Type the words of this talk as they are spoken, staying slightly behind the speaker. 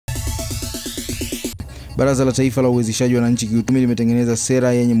Baraza la Taifa la Uwezeshaji wa Wananchi Kiuchumi limetengeneza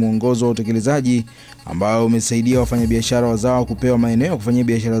sera yenye mwongozo wa utekelezaji ambao umesaidia wafanyabiashara wazawa kupewa maeneo ya kufanyia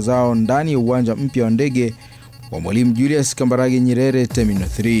biashara zao ndani ya uwanja mpya wa ndege wa Mwalimu Julius Kambarage Nyerere Terminal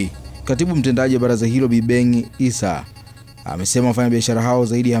 3. Katibu mtendaji wa baraza hilo Bibeng Isa amesema wafanyabiashara hao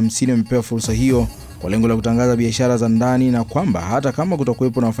zaidi ya 50 wamepewa fursa hiyo kwa lengo la kutangaza biashara za ndani, na kwamba hata kama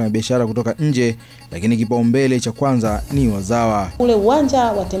kutakuwepo na wafanyabiashara kutoka nje, lakini kipaumbele cha kwanza ni wazawa. Ule uwanja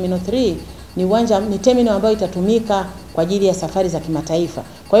wa Terminal 3 ni terminal ambayo itatumika kwa ajili ya safari za kimataifa.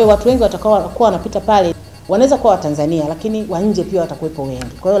 Kwa hiyo watu wengi watakao wanapita pale wanaweza kuwa Watanzania, lakini wa nje pia watakuwepo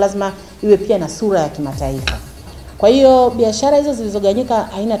wengi. Kwa hiyo lazima iwe pia na sura ya kimataifa. Kwa hiyo biashara hizo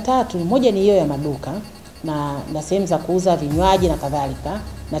zilizoganyika aina tatu, moja ni hiyo ya maduka na sehemu za kuuza vinywaji na kadhalika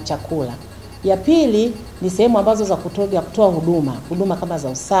na chakula. Ya pili ni sehemu ambazo za kutoa huduma kama za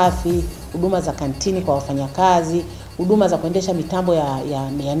usafi, huduma za kantini kwa wafanyakazi, huduma za kuendesha mitambo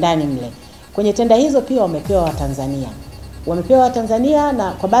ya ndani mle. Kwenye tenda hizo pia wamepewa Watanzania. Wamepewa Watanzania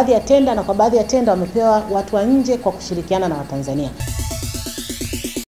na kwa baadhi ya tenda wamepewa watu wa nje kwa kushirikiana na Watanzania.